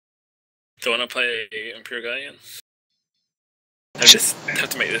Do you want to play Imperial Guardian? I just have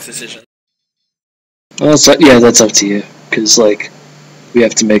to make this decision. Well, yeah, that's up to you. Because, like, we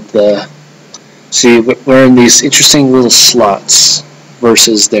have to make the... See, we're in these interesting little slots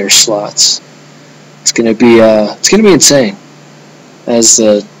versus their slots. It's gonna be insane, as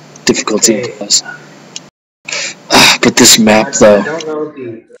the difficulty implies. But this map, though... I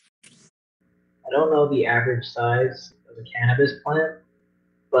don't know the average size of a cannabis plant,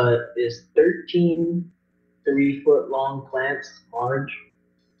 but is 13 3-foot-long plants large?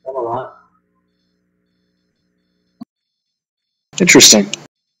 Not a lot. Interesting.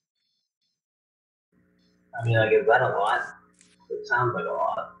 I mean, like, is that a lot? It sounds like a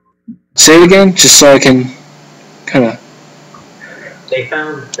lot. Say it again, just so I can kind of... They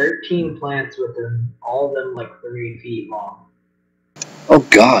found 13 plants with them, all of them like 3 feet long. Oh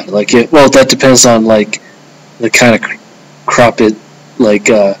God, like it. Well, that depends on like the kind of crop it like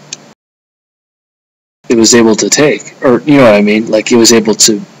it was able to take, or you know what I mean? Like it was able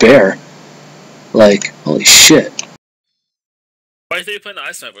to bear. Like holy shit. Why are you playing the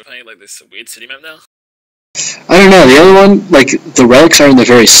ice map? We're playing like this weird city map now. I don't know. The other one, like the relics are in the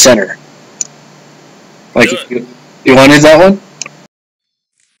very center. Like you wanted that one?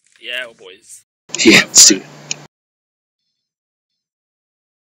 Yeah, well, boys. Yeah, let's do it.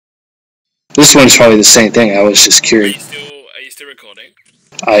 This one's probably the same thing. I was just curious. Are you still recording?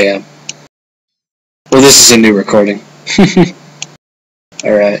 I am. Well, this is a new recording.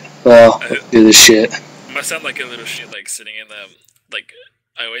 Alright, well, let's do this shit. It must sound like a little shit, like sitting in the, like,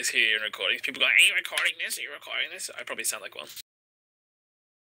 I always hear in recordings, people going, are you recording this? Are you recording this? I probably sound like one.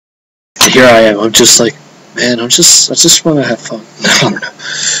 Here I am, I'm just like, man, I just want to have fun. I don't know.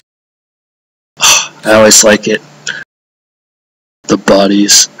 I always like it. The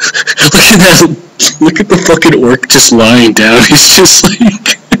bodies. Look at that. Look at the fucking orc just lying down. He's just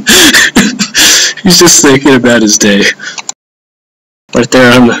like... he's just thinking about his day. Right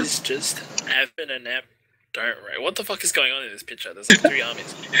there on the... He's just having a nap. Don't worry. What the fuck is going on in this picture? There's like 3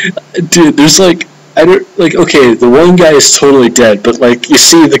 armies. Dude, there's like... I don't... Like, okay, the one guy is totally dead, but like, you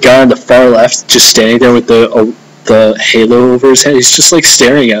see the guy on the far left just standing there with the halo over his head. He's just like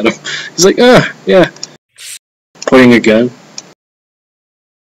staring at him. He's like, yeah. Pointing a gun.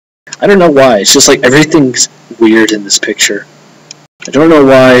 I don't know why. It's just like everything's weird in this picture. I don't know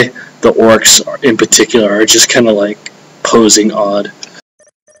why the orcs in particular are just kind of like posing odd.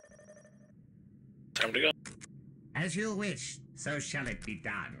 Time to go. As you wish, so shall it be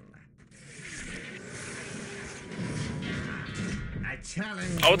done. I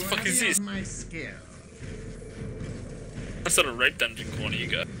challenge what the fuck is this? my skill. What sort of rape dungeon corner you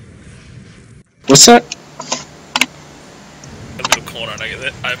got? What's that? A little corner, and I get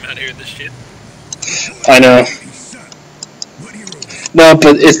that. I'm out here in this shit. I know. No,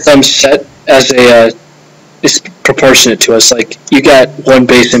 but it's set as a. It's proportionate to us. Like you got one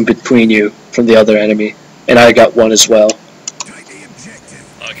base in between you from the other enemy, and I got one as well.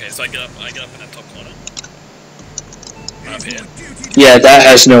 Okay, so I get up in that top corner. Up here. Yeah, that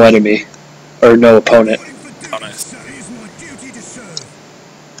has no enemy or no opponent. Oh, nice.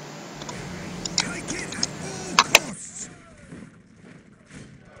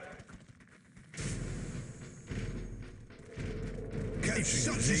 If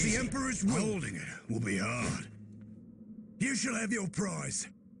such is the Emperor's will, holding it will be hard. You shall have your prize.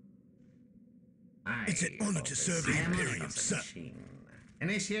 It's an honor to serve the Imperium, sir.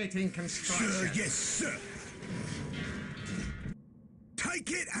 Initiating construction. Sir, yes, sir. Take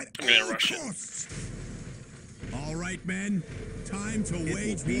it at all costs. All right, men. Time to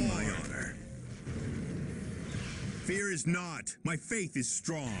wage war. My honor. Fear is not. My faith is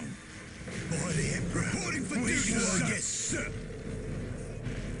strong. By the Emperor. Reporting for duty, sir. Yes, sir.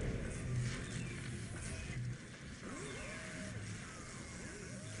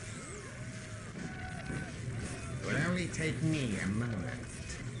 It will only take me a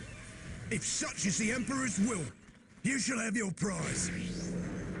moment. If such is the Emperor's will, you shall have your prize.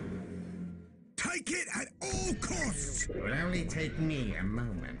 Take it at all costs! It will only take me a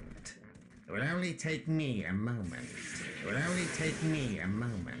moment. It will only take me a moment. It will only take me a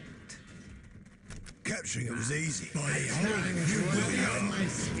moment. Capturing it was easy. By holding you will be my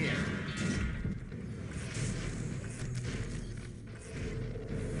skill.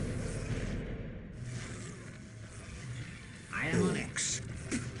 I am on X.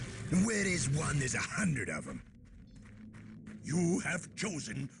 And where there's one, there's 100 of them. You have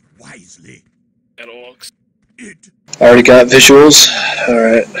chosen wisely. At orcs. It. Already got visuals.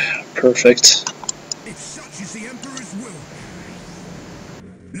 Alright, perfect. If such is the Emperor's will.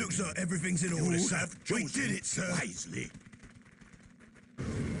 Looks like everything's in order, sir. We did it, sir. Wisely.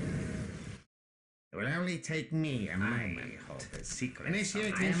 It will only take me a moment.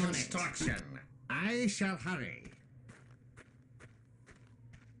 Initiating construction. I shall hurry.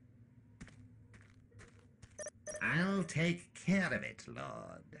 I'll take care of it,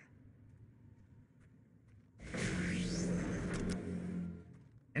 Lord.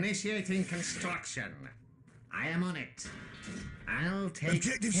 Initiating construction. I am on it. I'll take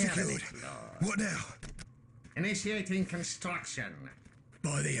Objective care secured. of it, Lord. What now? Initiating construction.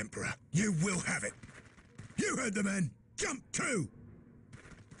 By the Emperor, you will have it. You heard the man. Jump 2.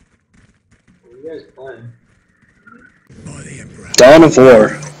 What are you guys playing? By the Emperor. Dawn of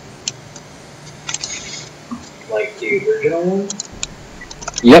War. Like the original one?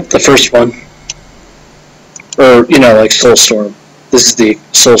 Yep, the first one. Or, you know, like Soulstorm. This is the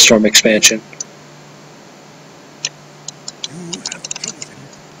Soulstorm expansion. You have chosen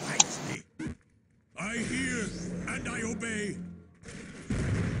wisely. I hear and I obey.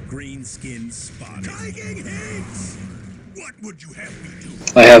 Greenskin spotted. Taking hits! What would you have me do?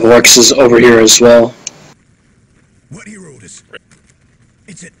 I have Orcs over here as well. What are your orders?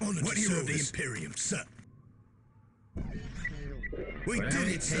 It's an honor to serve the Imperium, sir. We Will did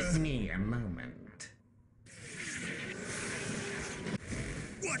only it, take sir. me a moment.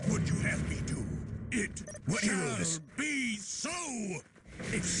 What would you have me do? It shall be so.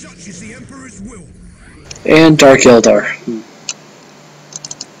 If such is the Emperor's will. And Dark Eldar.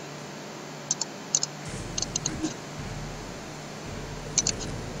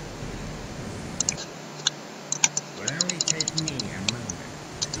 Will only take me a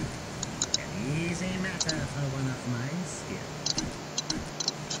moment. An easy matter for one of my skills.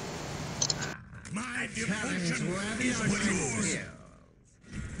 My Challenge devotion worthy is of my yours. skills.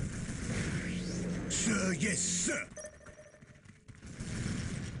 Sir, yes, sir.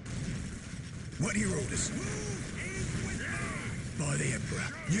 What are your orders? By the Emperor,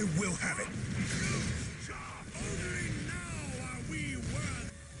 you will have it. Only now are we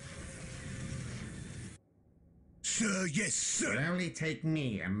worth. Sir, yes, sir. Will only take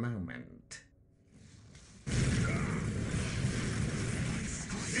me a moment.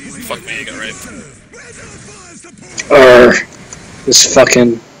 Fuck me, you got right. Where's our fire support? This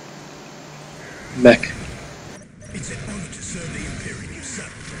fucking mech. It's an honor to serve the Imperium, sir.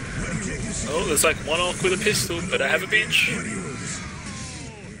 What are your orders? Oh, there's like one orc with a pistol, but I have a beach. What are your orders?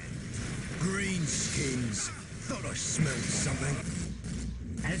 Greenskins. Thought I smelled something.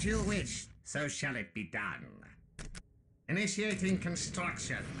 As you wish, so shall it be done. Initiating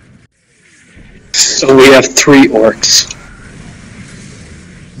construction. So we have 3 Orcs.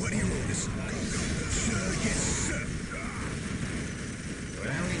 What are your orders? Sir, yes, sir.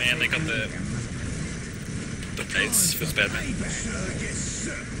 Will only Man, they take got me the a moment. plates for Batman. Sir, yes,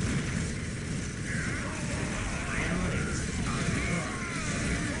 sir.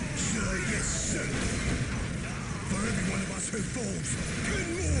 Sir, yes, sir. For every one of us who falls, good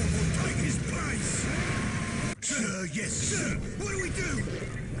Lord will take his place. Sir, yes, sir. What do we do?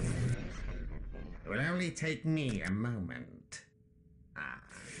 It will only take me a moment.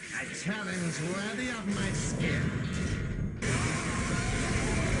 A challenge worthy of my skill.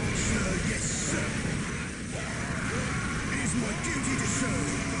 Sir, yes, sir. It is my duty to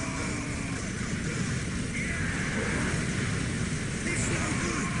serve. It's no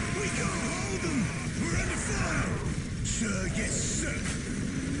good. We can't hold them. We're under fire. Sir, yes, sir.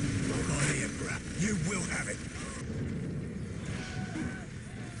 By the Emperor, you will have it.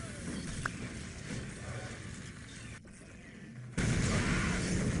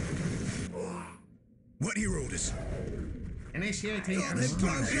 What are your orders? Initiating It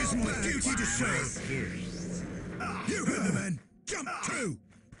construction. is my duty to serve. Skills. You heard the man. Jump 2.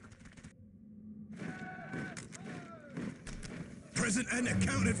 Present and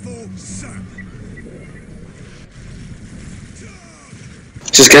accounted for, sir.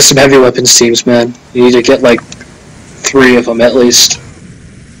 Just get some heavy weapons teams, man. You need to get like 3 of them at least.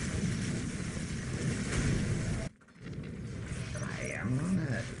 I am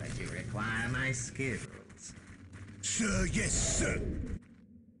honored that you require my skills. Sir, yes, sir.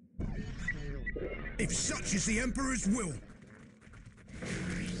 If such is the Emperor's will.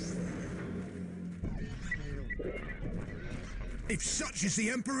 If such is the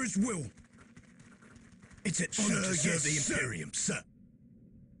Emperor's will. It's an honor to serve the Imperium, sir.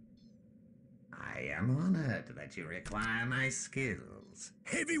 I am honored that you require my skills.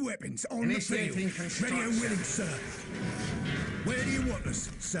 Heavy weapons on Initiating the field. construction. Ready and willing, sir. Where do you want us,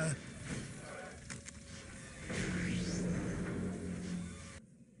 sir?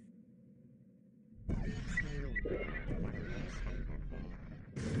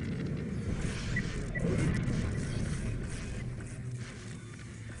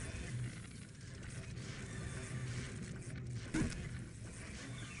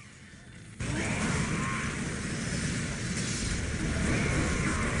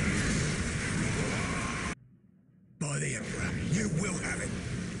 have it.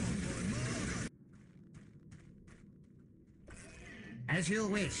 As you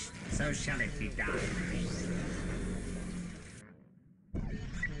wish, so shall it be done.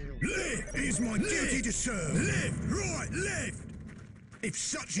 It is my duty to serve. Left, right, left. If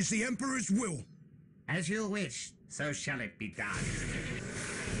such is the Emperor's will. As you wish, so shall it be done.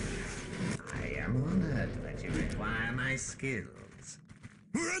 I am honored that you require my skills.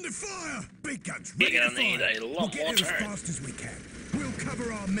 We're under fire! Big guns, You're ready to gonna need fire! a lot We'll get more there as turret. fast as we can. We'll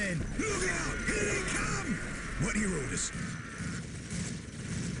cover our men. Look out! Here they come! What are your orders?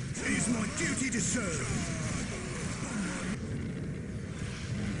 It is my duty to serve.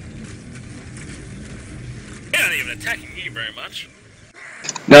 They're not even attacking you very much.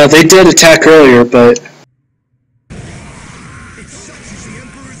 No, they did attack earlier, but If such is the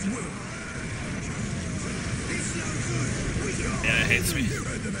Emperor's will. It's no good. We got Yeah, it hates me. You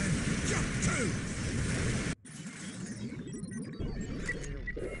heard the man. Jump two.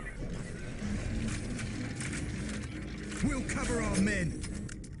 We'll cover our men.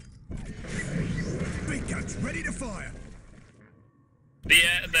 Big guns ready to fire. The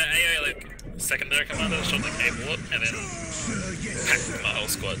AI like secondary commander shot like a bullet and then Sir, yes, hacked sir. my whole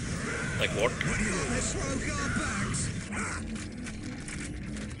squad. Like what? What do you want? Let's smoke our backs.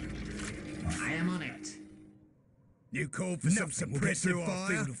 I am on it. You called for something. We'll get through our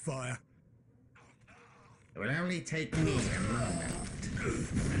field of fire. It will only take me a moment.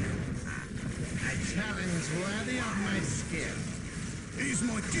 A challenge worthy of my skill. It is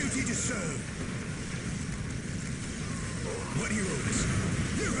my duty to serve. What are your orders?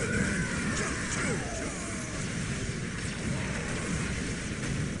 You heard the man. Jump two.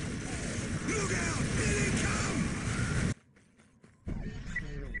 Look out! Here they come!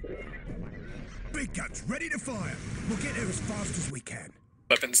 Big guns ready to fire. We'll get there as fast as we can.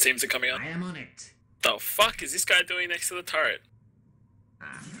 Weapons teams are coming up. I am on it. The fuck is this guy doing next to the turret?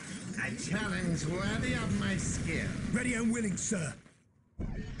 A challenge worthy of my skill. Ready and willing, sir.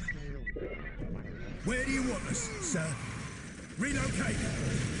 Where do you want us, sir? Relocate.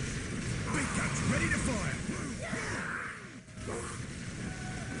 Big guns ready to fire.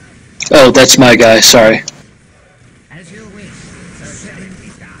 oh, that's my guy. Sorry. As you wish, so shall it be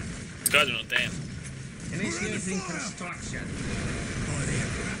done. This guy's doing a damn. Initiating construction. By the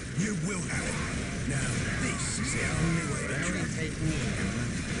Emperor, you will have it. Now, this is the only way It to will only travel. take me a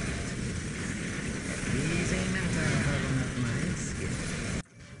moment. Easy matter of my skill.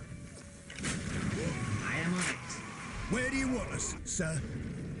 I am on it. Where do you want us, sir?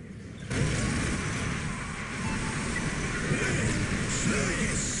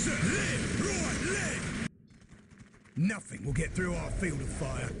 Yes, sir. Left, right, left. Nothing will get through our field of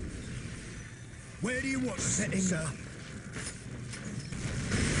fire. Where do you want us, sir?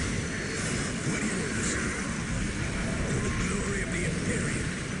 What do you want us? For the glory of the Imperium.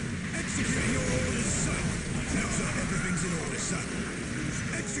 Executing your orders, sir. Looks like everything's in order, sir.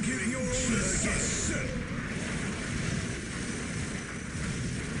 Executing your orders, sir. Yes, sir.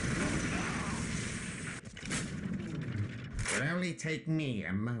 It will only take me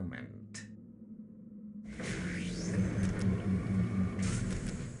a moment.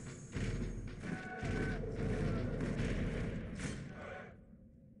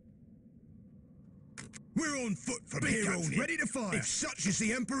 We're on foot from here on, ready to fire. If such is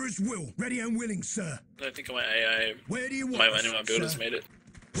the Emperor's will. Ready and willing, sir. I think my AI, Where do you want my us, one of my builders sir? made it.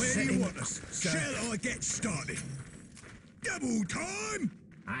 Where do you want us, sir? Shall I get started? Double time!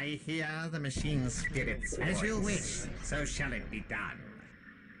 I hear the machine spirit's voice. As you wish, so shall it be done.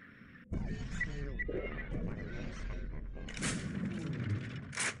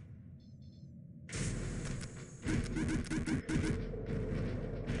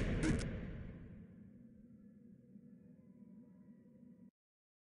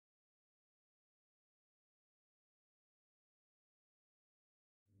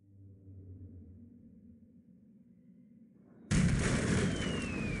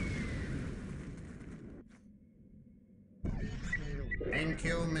 Thank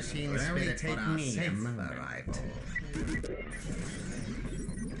you, machine spirit, for our safe arrival.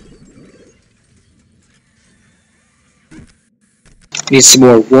 Need some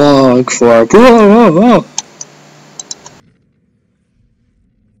more wog for our. Whoa, whoa, whoa.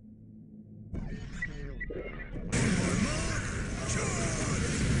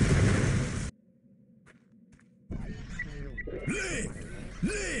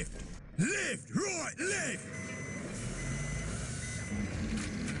 Left, right, left.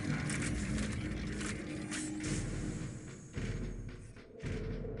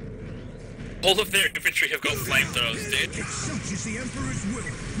 All of their infantry have got flamethrowers, dude. If such is the Emperor's will,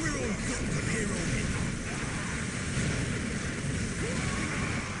 we're on foot from here on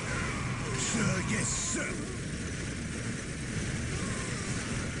Sir, yes, sir.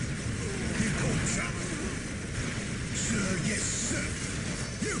 You called, sir. Sir, yes, sir.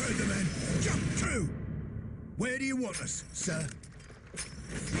 You heard the man. Jump to. Where do you want us, sir?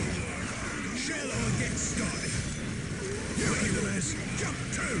 Shall I get started? You heard the man. Jump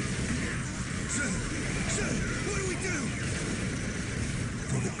to. Sir, what do we do?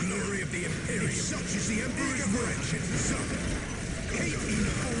 For the glory of the Imperium, such as the Emperor's direction, sir. Keep in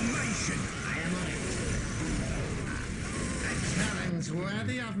formation. I am on it. A challenge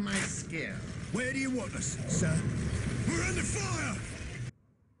worthy of my skill. Where do you want us, sir? We're under fire!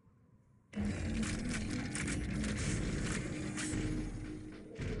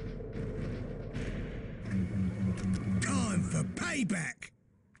 Time for payback!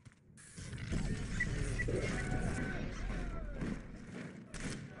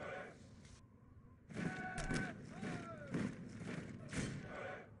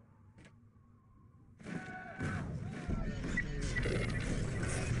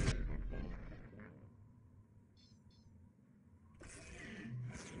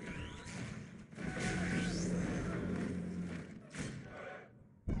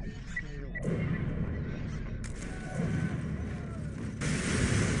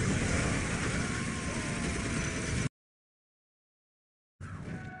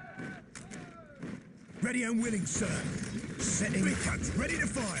 Ready and willing, sir. Setting big guns, ready to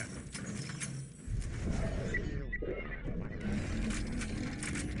fire.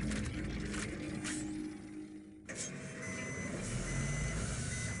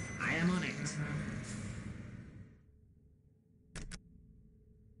 I am on it.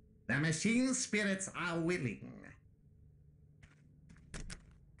 The machine spirits are willing.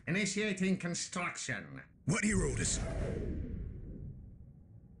 Initiating construction. What are your orders?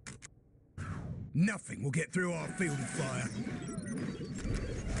 Nothing will get through our field of fire.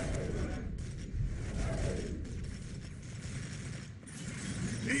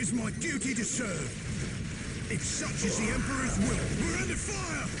 It is my duty to serve. If such is the Emperor's will, we're under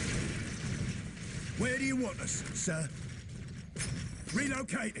fire! Where do you want us, sir?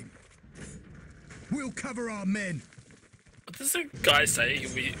 Relocating. We'll cover our men. What does the guy say?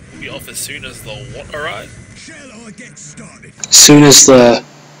 He'll be off as soon as the what arrive? Shall I get started? As soon as the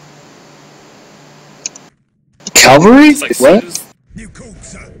cavalry? It's like What? soon as, You called,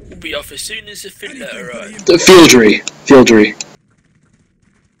 sir. we'll be off as soon as the fiddler Anything for arrives. The fieldry. Fieldry.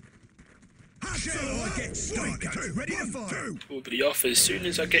 Shall I get started? Ready to fire. We'll be off as soon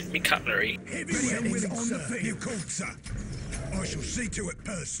as I get me cutlery. Heavy weapons on the field. You called, sir. I shall see to it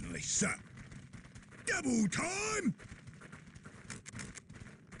personally, sir. Double time!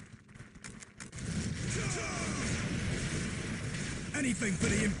 Anything for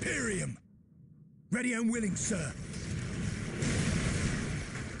the Imperium. Ready and willing, sir.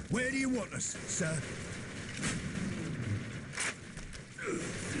 Where do you want us, sir?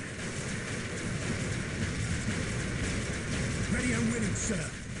 Ready and willing, sir.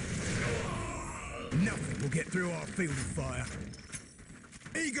 Nothing will get through our field of fire.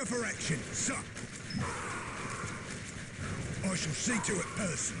 Eager for action, sir. I shall see to it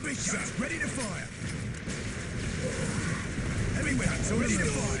personally. Big guns ready to fire. Heavy weapons ready to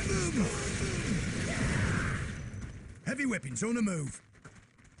fire. Heavy weapons on the move.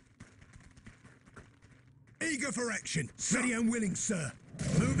 Eager for action. Ready and willing, sir.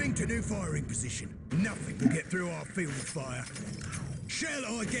 Moving to new firing position. Nothing will get through our field of fire. Shall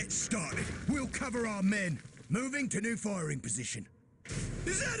I get started? We'll cover our men. Moving to new firing position.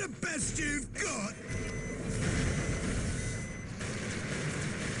 Is that the best you've got?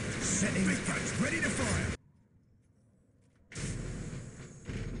 Setting big guns ready to fire.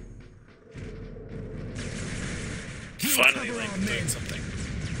 Finally, Cover like, our doing men. something.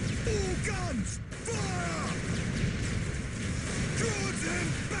 All guns, fire! Towards them,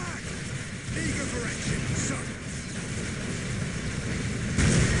 back! Eager for action, sir.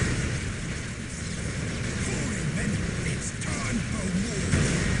 Falling men, it's time for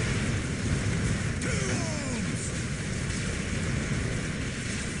war. To arms!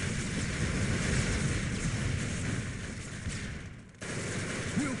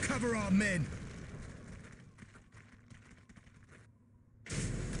 We'll cover our men.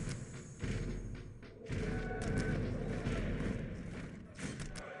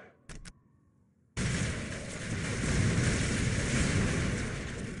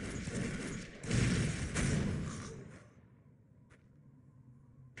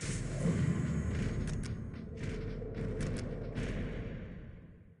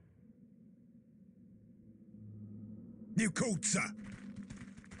 You called, sir.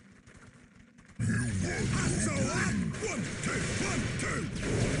 You won. So on. 1, 2, 1,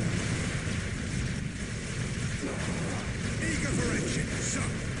 2.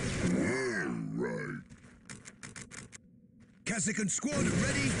 Classic and squad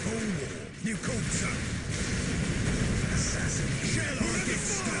ready for war. New culture. Shall I get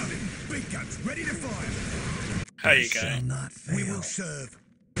started? Big guns ready to fire. How you going? Not fail. We will serve.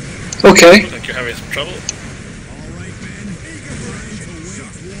 Okay. Look like you're having some trouble. All right, men. Eager for action.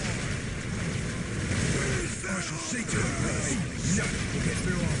 I shall see to it personally. No, we'll get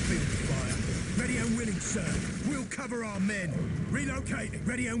through our field fire. Ready and willing, sir. We'll cover our men. Relocating.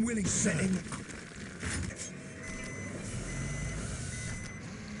 Ready and willing, sir.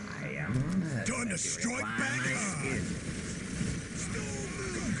 I am honored. Time to that you strike require back my hard. skills. Go.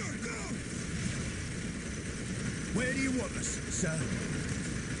 Where do you want us, sir?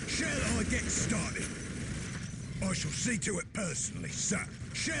 Shall I get started? I shall see to it personally, sir.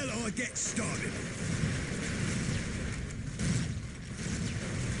 Shall I get started?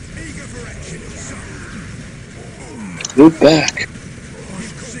 Eager for action, sir. Move back. I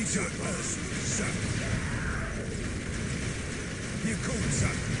shall see to it personally, sir. You called,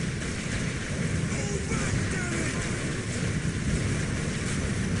 sir. Hold back, damn it!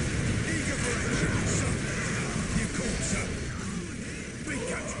 Eager for action, sir. You called, sir. Big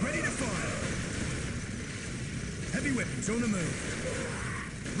guns ready to fire. Heavy weapons on the move.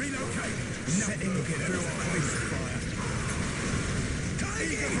 Relocate. Setting to get through a close fire.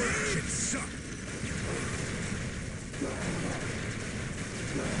 Eager for action, sir.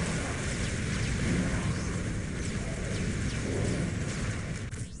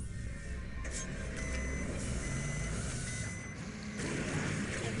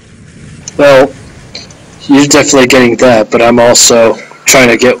 Well, you're definitely getting that, but I'm also trying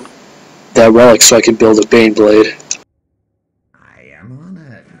to get that relic so I can build a Bane Blade. I am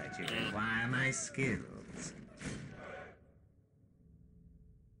honored that you require my skills.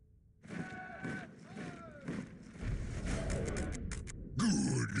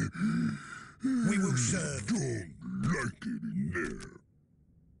 Good. We will serve. Dog, like it in there.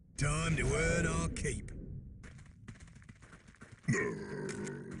 Time to earn our keep. Yeah.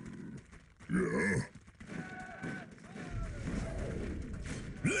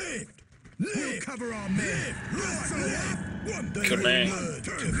 Lift! We'll cover our men. Right. One day Good they'll man. learn to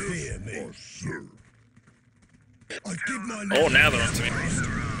fear me. I give my Oh, now they're onto me.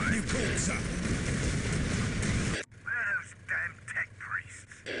 You called, sir. Where are those damn tech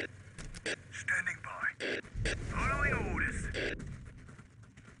priests? Standing by. Following orders.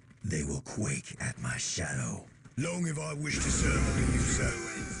 They will quake at my shadow. Long have I wished to serve under you, sir.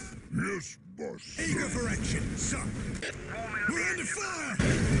 Yes, boss. Eager for action, sir. We're under fire!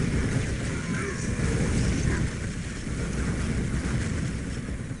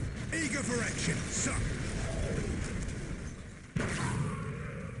 Eager for action, sir.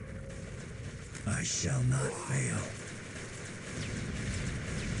 I shall not fail.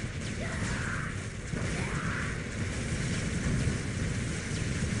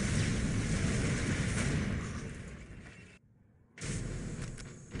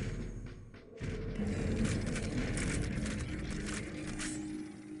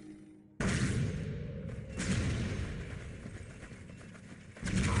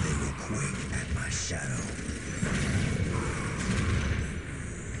 They will quake at my shadow.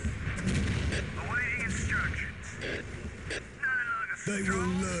 Awaiting instructions. They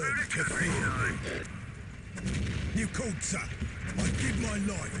will learn to fear me. You called, sir. I give my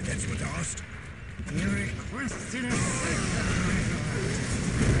life, that's what I asked. You requested a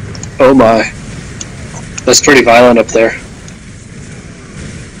Oh my. That's pretty violent up there.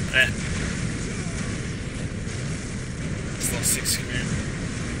 Eh. It's not 6 command.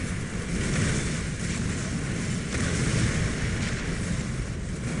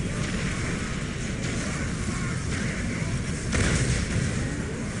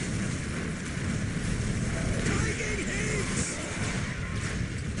 Taking hits!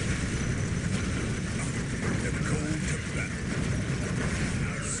 They're called to battle.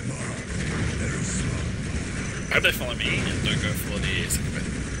 Smart. Very smart. I hope they follow me and don't go for the second bit.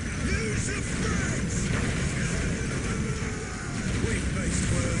 Use of friends! Weak-based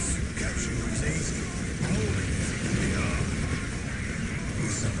words. Capture is easy. Holding is really hard.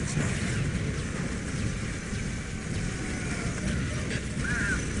 Something's not.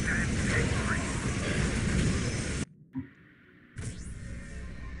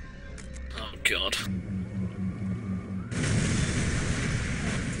 Oh god.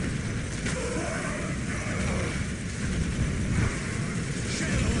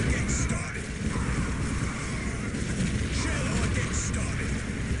 Shall I get started? Shall I get started?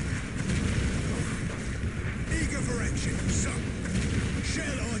 Eager for action, son.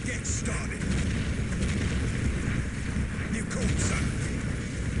 Shall I get started?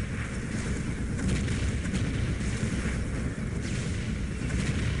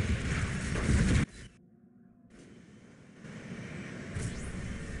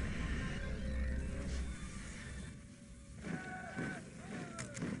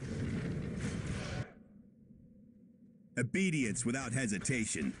 Obedience without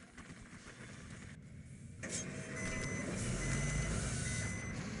hesitation.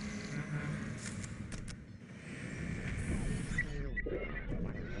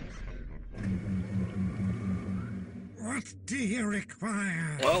 What do you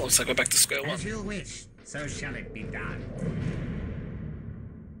require? Well, looks like we're back to square one. As you wish, so shall it be done.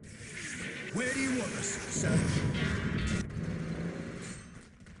 Where do you want us, sir?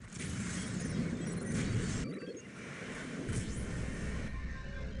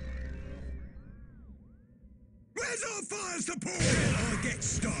 Where's our fire support? I'll get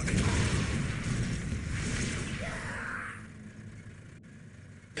started.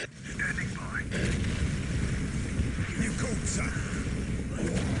 Standing by. You called, sir.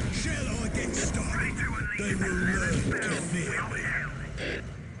 Shall I get started? Ready to unleash They will learn to fear me.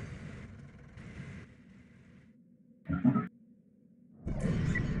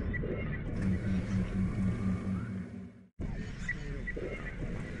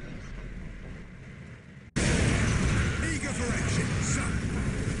 Eager for action, sir.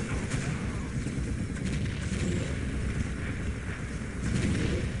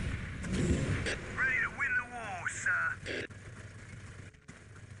 Ready to win the war, sir.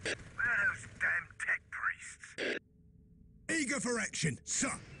 Where are those damn tech priests? Eager for action,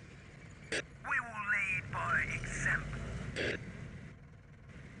 sir. We will lead by example.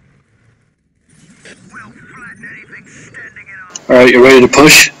 We'll flatten anything standing in our Alright, you ready to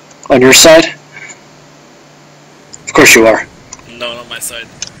push on your side? Of course you are. No, not my side.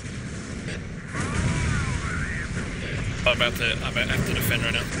 I'm about to have to defend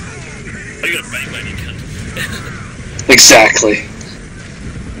right now. Oh, you got a bang, you cunt. Exactly.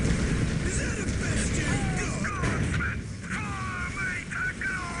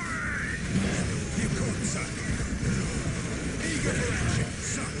 You called, sir. Eager for action,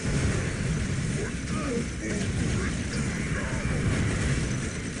 sir.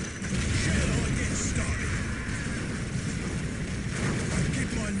 Shall I get started? I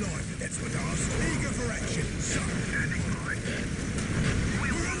give my life, that's what I ask. Eager for action, sir.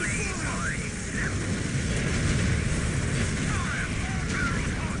 We're on the fire.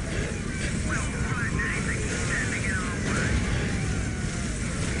 We'll flatten anything standing in our way.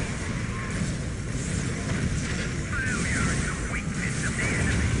 Failure is the weakness of the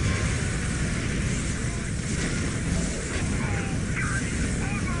enemy.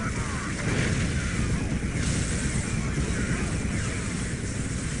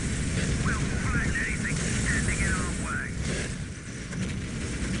 We'll flatten anything standing in our way.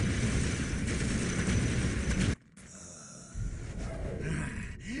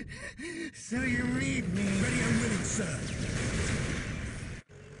 So you read me. Ready and willing, sir.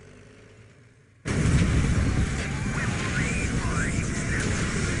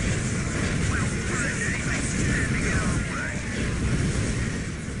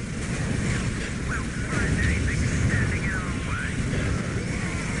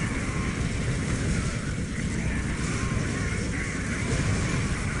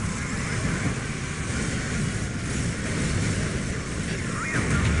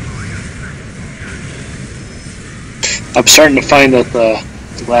 I'm starting to find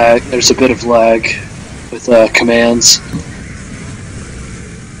that there's a bit of lag with commands.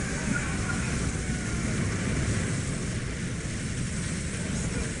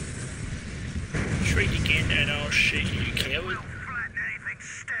 Shrink again and I'll shake you, coward. We'll flatten anything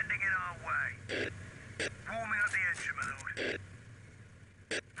standing in our way. Warming up the engine, my lord.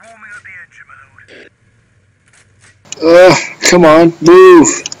 Warming up the engine, my lord. Come on, move!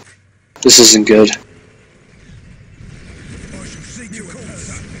 This isn't good. I shall seek your call,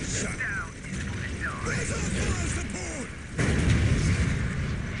 sir. Down is for the die. Where's our fire support?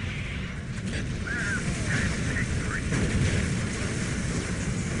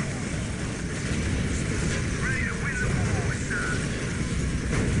 Ready to win the war, sir.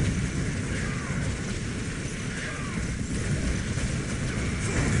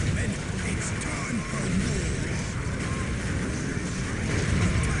 Forward, men. It's time for war.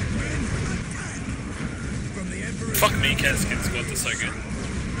 Attack, men. Attack. From the Emperor's Fuck me, Cascade Squad, they're so good.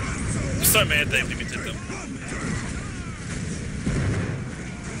 I'm so mad they limited them.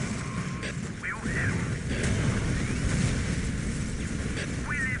 We all have.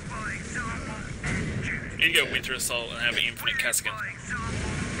 We live by example and duty. You go Winter Assault and have infinite Cascade. By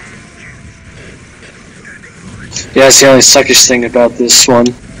example and duty. Standing by. Yeah, that's the only suckish thing about this one.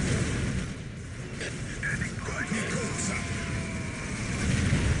 Standing by. You call, sir.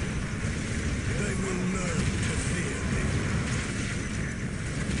 They will learn to fear me.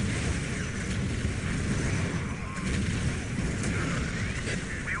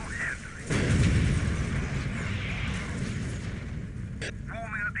 We all have.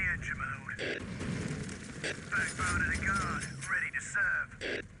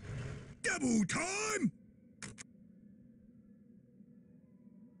 Double time!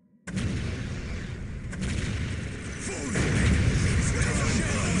 Forward, men! It's time!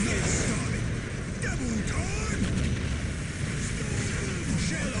 Get started! Double time!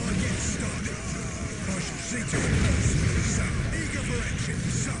 Shall I get started? I shall see to it personally, sir. Eager for action,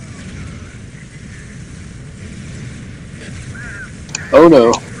 sir. Oh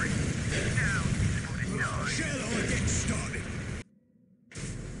no. Shall I get started?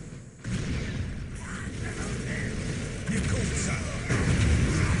 You called, sir.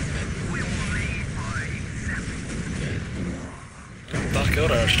 Dark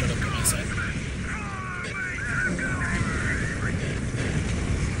Elder showed up on my side. Long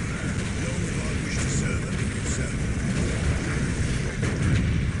as I wish to serve a good sir.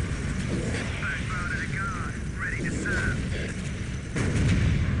 Backbone of the guard, ready to serve.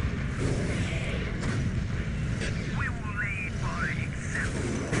 We will lead by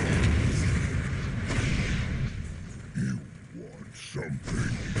example. You want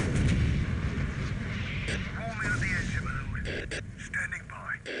something? Warming up the engine, my lord. Standing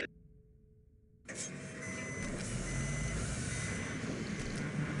by.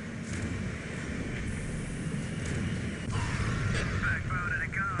 Backbone of the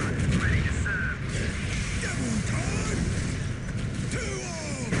guard, ready to serve. Double time! 2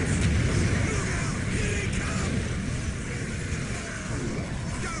 arms! Look out! Here they come!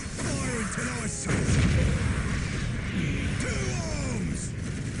 Don't fire until I say so! 2 arms!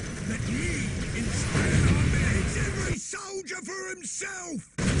 Let me inspire our men! It's every soldier for himself!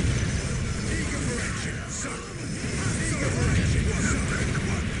 Eager for action, sir! Eager for action, sir!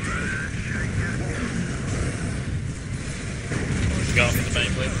 Go for the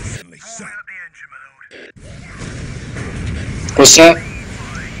main blade. Certainly, sir. Warming up the engine, my lord. What's that?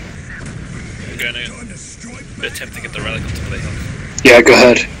 I'm going to Time to strike attempt to get the relic on top of the hill. Yeah, go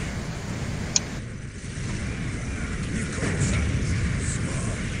ahead. You called, sir.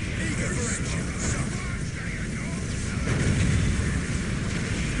 Smart. Eager for action, sir.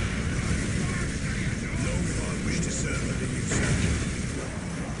 Long as I wish to serve under you, sir.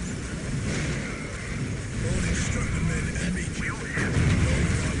 I'll instruct the men immediately. Long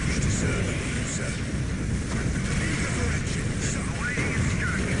as I wish to serve under you, sir. Eager for action, sir.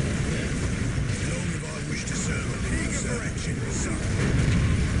 Long as I wish to serve under you, sir. Eager for action, sir.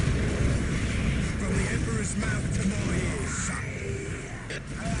 From the Emperor's mouth to my ears, sir.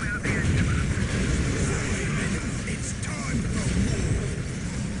 Warming up the engine, my lord. It's time for war.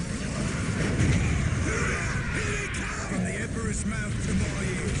 Here they come! From the Emperor's mouth to my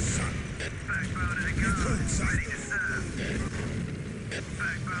ears, son. Backbone of the You guard, called, son. ready to serve.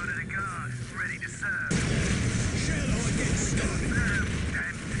 Backbone of the guard, ready to serve. Shall I get started?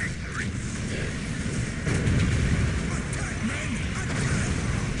 Damn victory. Attack, men! Attack!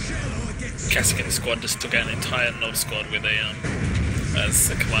 Shall I get started? Cassidy squad just took out an entire Nov squad with a as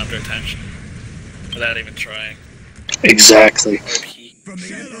a commander attention without even trying. Exactly. From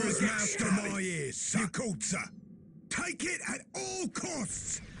the Emperor's mouth to my ears, son. You called, sir. Take it at all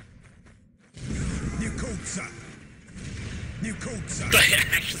costs. You called, sir. You called, sir. They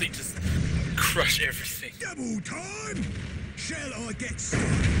actually just crush everything. Double time! Shall I get started?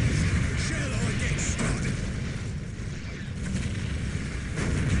 Shall I get started?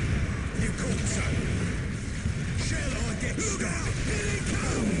 You called, sir. Shall I get started? Look out! Here they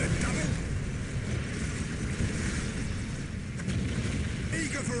come! The double!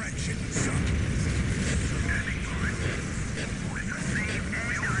 Eager for action, sir.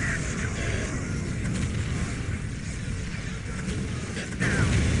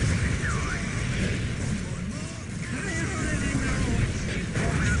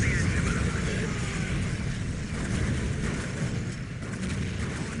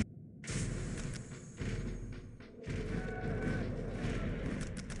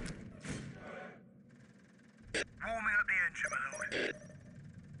 Warming up the engine, my lord.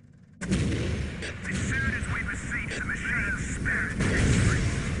 As soon as we besiege the machine's spirit,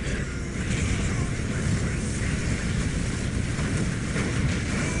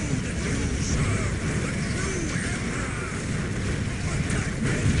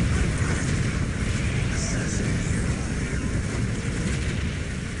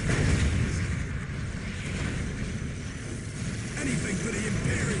 Anything for the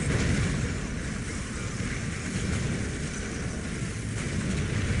Imperium!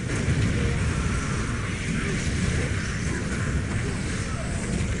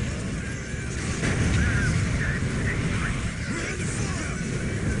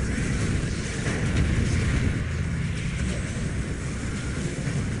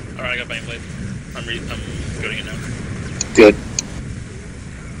 Alright, I got main blade. I'm good again now. Good.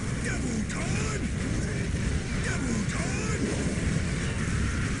 Double time! Double time!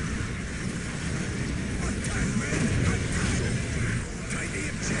 Attack, men! Attack! Take the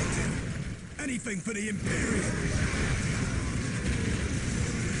objective! Anything for the Imperium!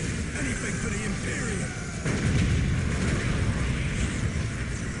 Anything for the Imperium!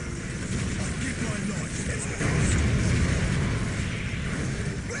 I give my life, that's the cost!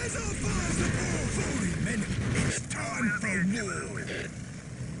 Where's our fire support? Forward, men! It's time for war!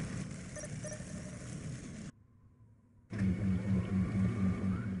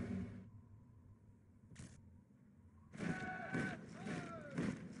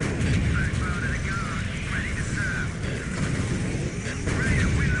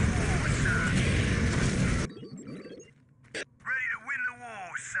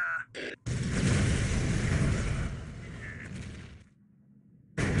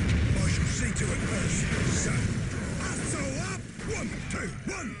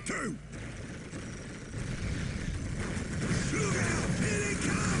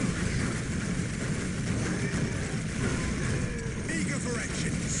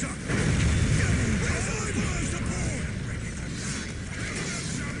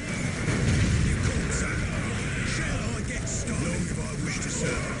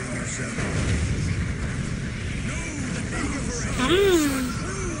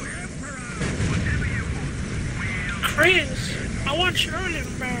 Chris, I want your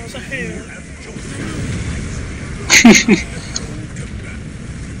living barrels of hair.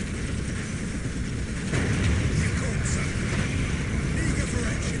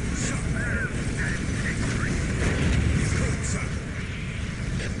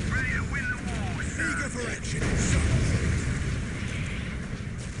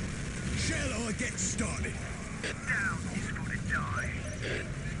 Shall I get started? Down is gonna die.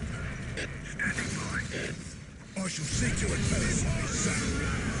 Standing by. I shall see to it personally, sir.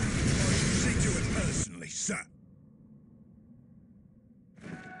 I shall see to it personally, sir.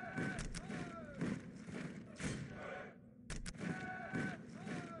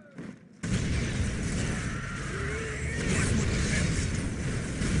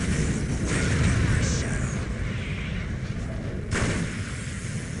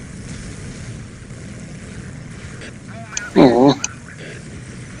 Oh.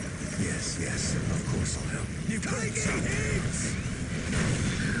 Yes, yes, of course I'll help. You taking hits!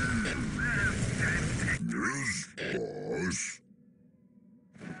 Yes, boss.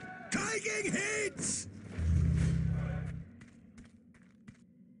 Taking hits!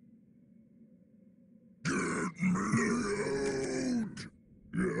 Get me out!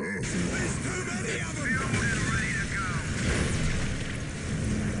 Yes. There's too many of them! Ready to go.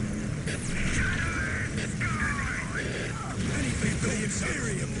 Anything for the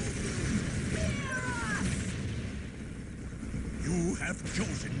Imperium! You have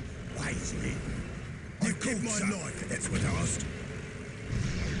chosen wisely. I give my life, that's what asked.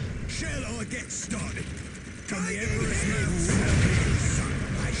 Shall I get started? From the Emperor's mouth.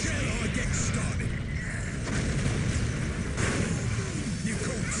 Shall I get started? You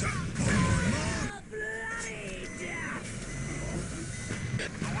called, sir. On my mark.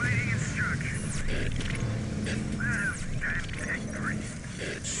 Awaiting instructions. Those damn tech priests.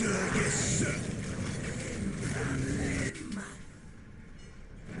 Sir, yes, sir.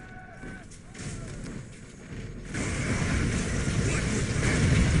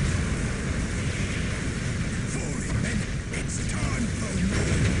 Forward, men. It's time for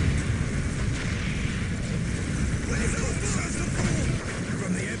war. Where's our fire support?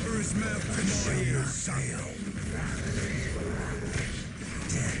 From the Emperor's mouth to my ears, sail.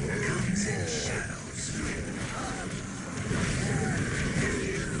 Death comes in shadows.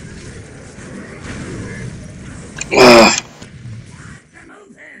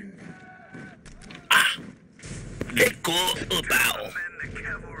 Let go about. Men, the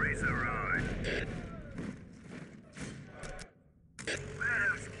cavalry's arrived. Where are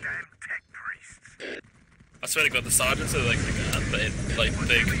those damn tech priests? I swear to God, the sergeants are like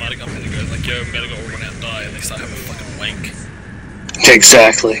the commanding company goes like, yo, we better go all run out and die, and they start having a fucking wank.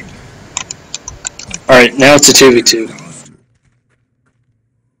 Exactly. Alright, now it's a 2v2.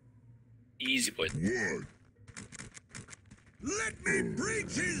 Easy boy. What? Let me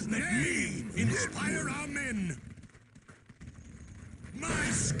preach his name! Inspire our men! My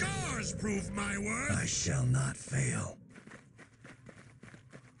scars prove my worth! I shall not fail.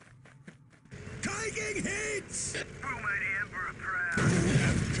 Taking hits! We'll make the Emperor proud. You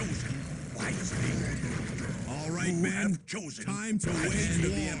have chosen wisely. All right, men. Have chosen. Time to wage war.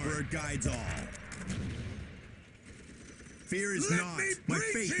 The Emperor guides all. Fear is not. My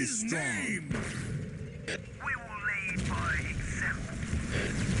faith is strong. We will lead by example.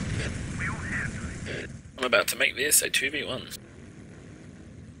 We I'm about to make this a 2v1.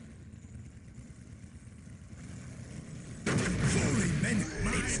 Fully men,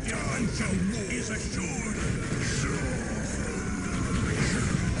 its time for war is assured.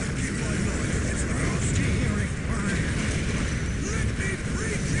 I give my life against the austere fire. Let me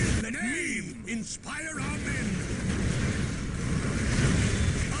preach his name, inspire our men.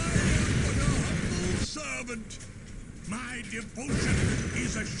 I am but a humble servant. My devotion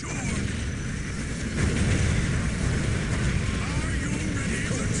is assured. Are you ready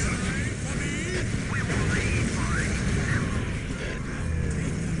to die for me? We will lead by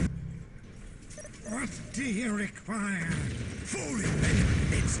what do you require? Falling men,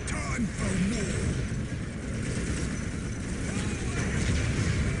 it's time for war.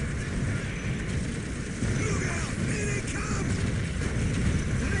 Look out, here they come!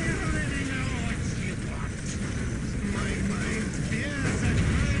 I already know what you want. My mind fears a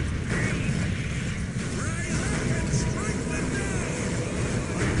great pain. Rise up and strike them down!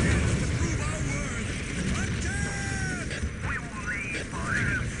 A chance to prove our worth! Attack! We will lead by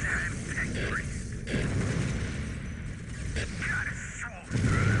and victory. Cut a sword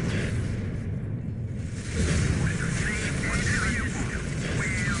through them. Receive whatever you want.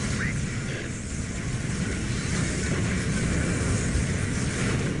 We're ready.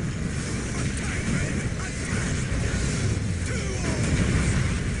 Attack, men! Attack! To arms!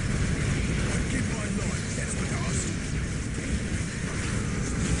 I give my life, that's what I ask.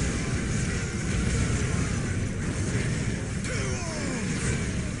 To arms!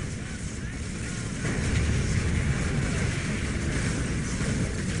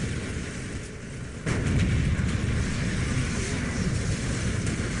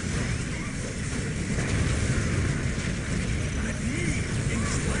 Let me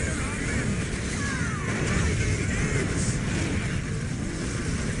inspire our men. Taking heads!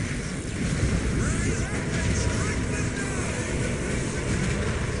 Rise up and strike them down!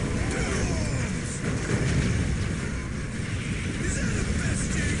 To arms! Is that the best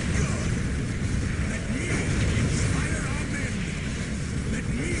you've got? Let me inspire our men! Let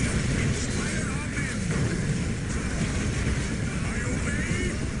me inspire our men! I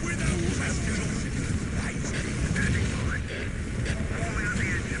obey without question! Right! Standing by. Warming up the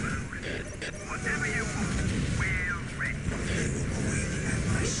engine mode. Whatever you want. We're ready.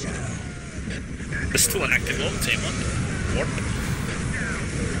 There's still an active on team one. Warp.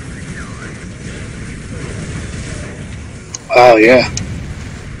 Oh yeah.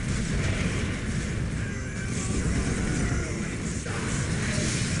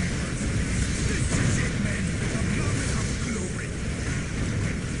 This is it, men! The moment of glory!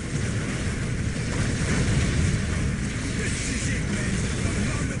 This is it, men! The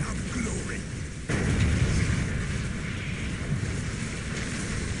moment of glory!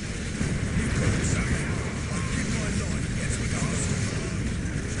 You couldn't say it. I'd give my life, that's what I ask.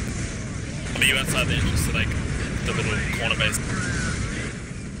 Are you outside the entrance to like the little corner base?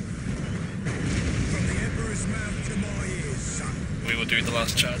 From the Emperor's mouth to my ears, son. We will do the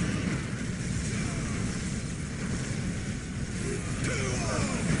last charge. To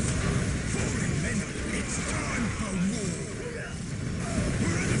arms! Falling men, it's time for war!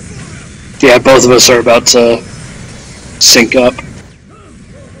 We're under fire! Yeah, both of us are about to sync up. Don't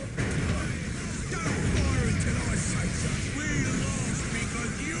fire until I say so! We lost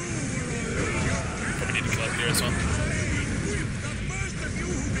because you were all Probably need to kill up here as well. the first of you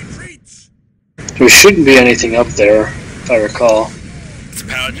who retreats! There shouldn't be anything up there, if I recall. It's a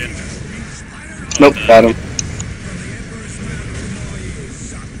power gen. Nope, got him. From the Emperor's mouth to my ears,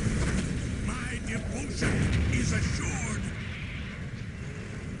 son. My devotion is assured.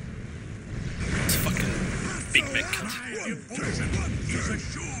 It's fucking big mech. My devotion is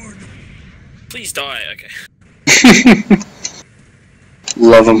assured. Please die. Okay.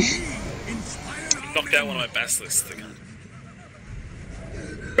 Love him. Inspire our Knocked out one of my basilisks again.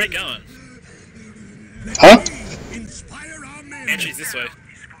 Where you going? Huh? Inspire our men. Entry's this way.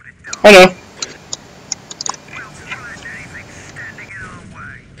 I know. We'll find anything standing in our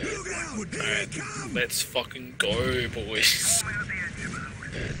way. Look out! Here they come! Let's fucking go, boys. Warming up the engine mode.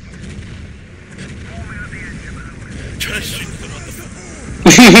 Warming up the engine mode. Trying to shoot them on the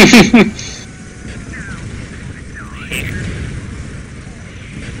Warming up the engine mode.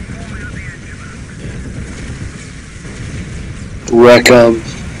 Wreck 'em.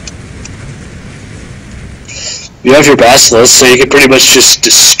 You have your basilisk, so you can pretty much just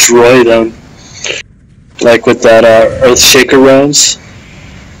destroy them. Like with that Earthshaker rounds.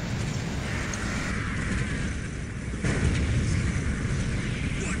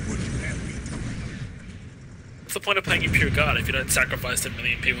 What's the point of playing in pure guard if you don't sacrifice a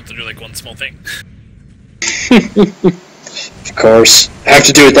million people to do like one small thing? Of course. Have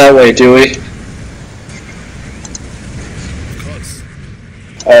to do it that way, do we? Of course.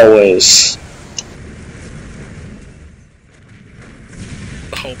 Always.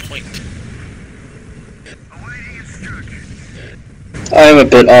 The whole point. Awaiting instructions. I am a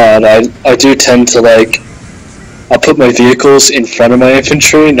bit odd. I do tend to like... I'll put my vehicles in front of my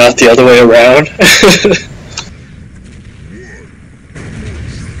infantry, not the other way around.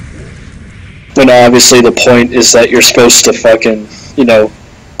 When obviously the point is that you're supposed to fucking, you know,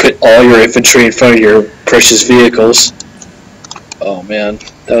 put all your infantry in front of your precious vehicles. Oh man,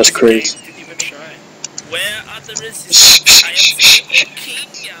 that was crazy. Didn't even try. Where are the resistance? I am the king,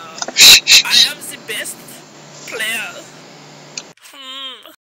 yeah. I am the best player.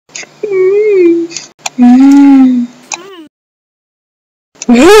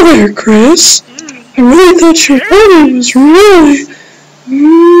 Well there, Chris. I really thought your party was really...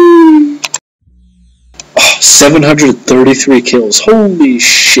 733 kills. Holy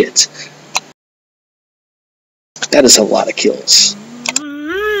shit. That is a lot of kills.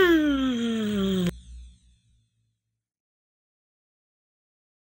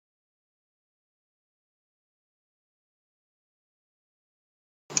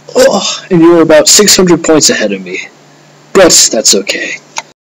 Oh, and you were about 600 points ahead of me. But that's okay.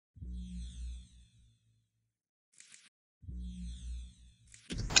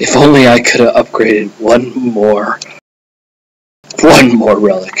 If only I could have upgraded one more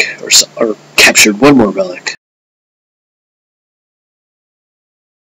relic, or captured one more relic.